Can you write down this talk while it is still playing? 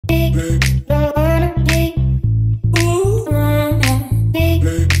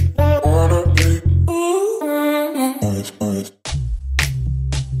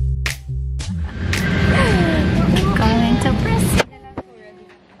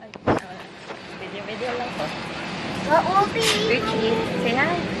ako. Richie, say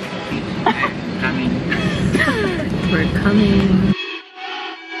hi. Coming. We're coming.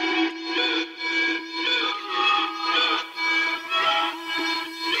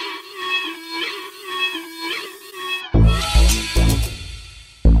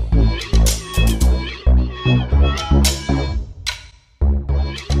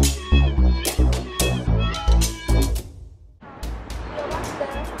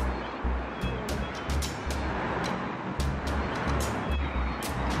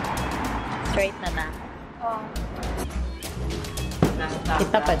 Straight na na.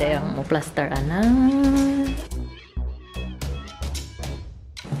 Kita pa din mo plaster ana.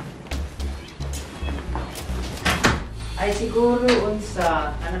 Ay siguro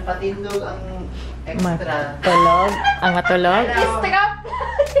unsa ano patindog ang extra. Matulog. Ang matulog. Strap!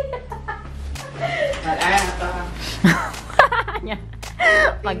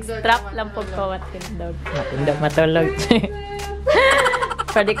 Mag-strap lang po ko matindog. Matindog matulog.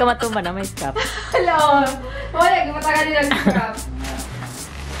 Pwede ka matuma na may strap. Hello! Wala, gimatagal nila strap.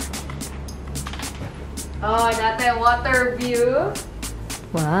 Oh, dati water view.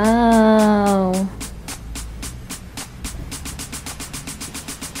 Wow!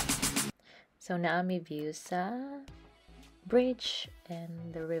 So, naami view sa bridge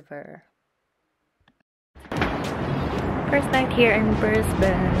and the river. First night here in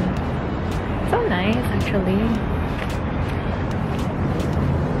Brisbane. So nice, actually.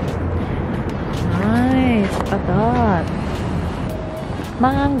 Nice, patot.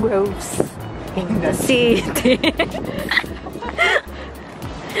 Mangroves in the city.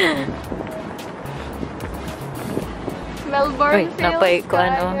 Melbourne Wait, napay ko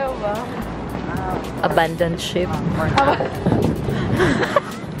ano? Abandoned ship.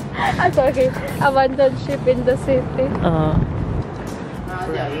 Sorry. Abandoned ship in the city.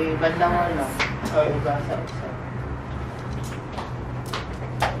 Ibanda mo lang. Oh, iba sa usa.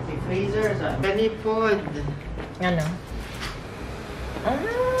 Si freezer sa Benipod. Ano?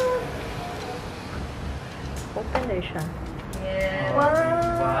 Open na siya. Yeah.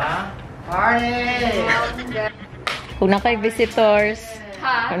 Diba? Party! Kung na kay visitors.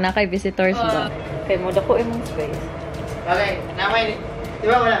 Ha? Kung na kay visitors ba? Kay mo dako imong space. Okay, na may, di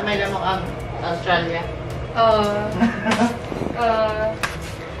ba wala may lamok ang Australia?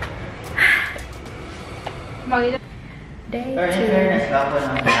 Day Or in 2. fairness, ako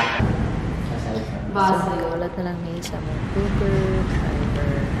na. So, wala talang may isa mong Uber,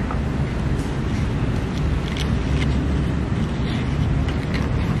 driver.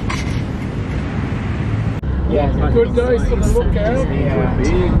 Yeah, Good guys on the lookout for a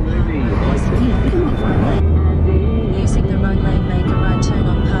big movie. Using the road lane, make a right turn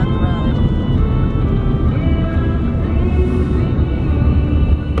on Park Road.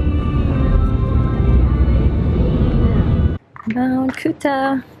 Mount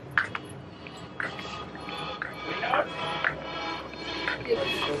Kuta.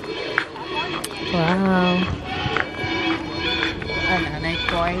 Wow. Nanay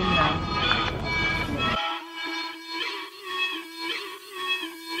corn na.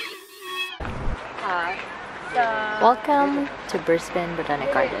 Welcome to Brisbane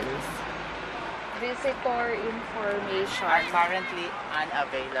Botanic Gardens. Visitor information. are currently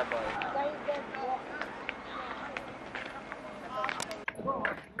unavailable.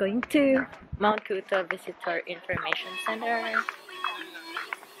 Going to Mount Kuta Visitor Information Center.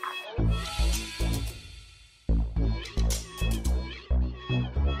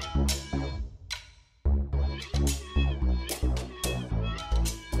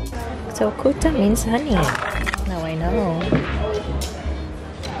 So Kuta means honey. Now I know.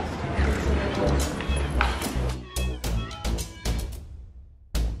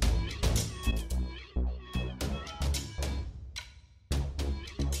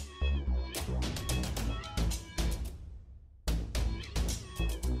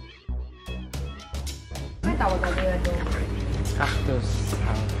 May tawag na nila doon. Cactus.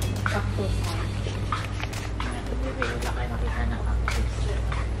 Cactus. Wala kayo nakita na cactus.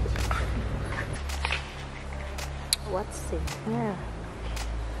 What's in here?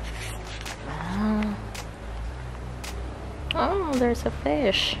 Wow. Oh, there's a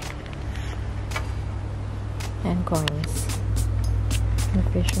fish. And coins. The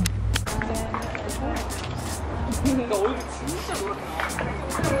fish.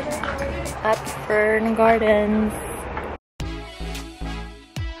 At Fern Gardens.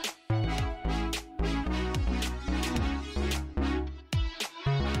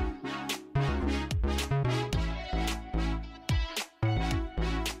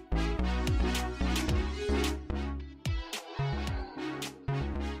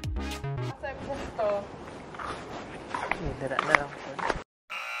 Gusto. Dira na lang po.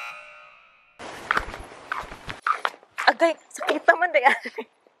 Agay, sakit naman day.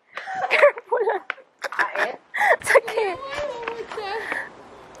 Careful lang. Sakit.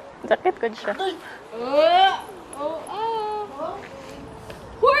 Sakit ko siya.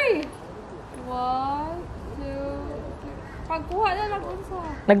 Hoy! 1, 2, 3. Pagkuha na lang unsa.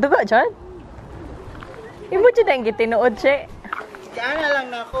 Nagdugo dyan? Imo dyan ang gitinuod siya. Kaya lang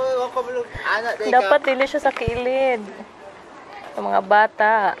na ako. Anak, Dapat dili siya sa kilid. Sa mga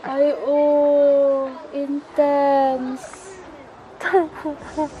bata. Ay, intense.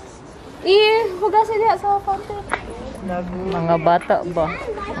 Hugasin niya sa fountain. Mga bata ba?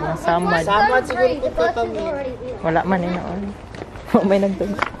 Mga samad. Samad siguro ko kami. Wala man inoon. May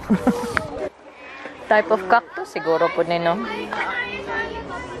nagdugo. Type of cactus siguro po nino.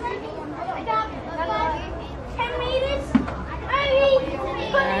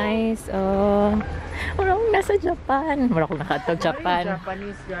 Nice. Oh. Wala akong nasa Japan. Wala akong nakatog Japan.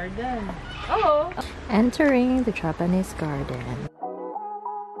 Japanese garden. Oo. Entering the Japanese garden.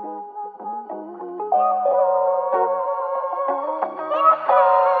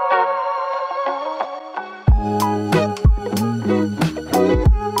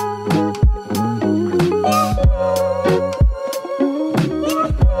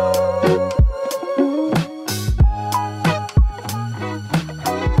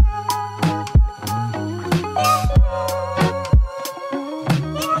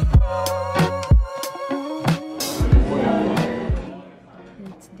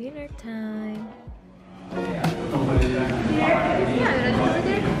 Dinner time.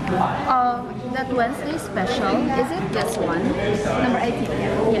 That Wednesday special, is it this one? Number 18.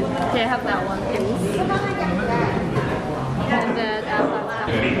 Yeah. Can I have that one, please? And then I'll have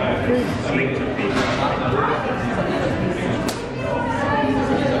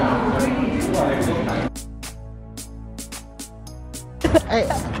Ay,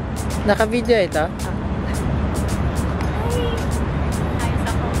 naka-video ito?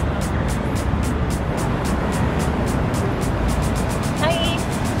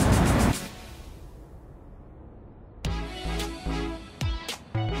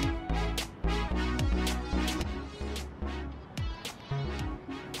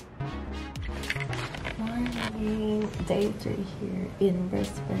 Morning. Day 3 here in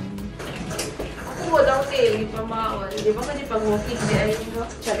Brisbane. Ako daw tayo, pamaon. Di ba kasi pag-walking di ay no?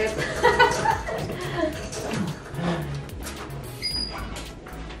 Charet.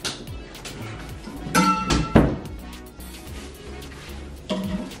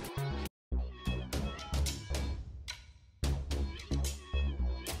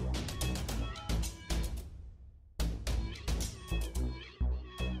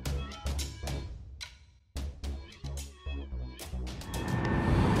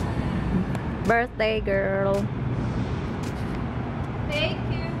 Birthday girl. Thank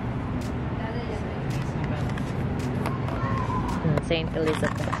you. Saint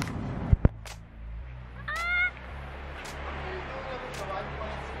Elizabeth.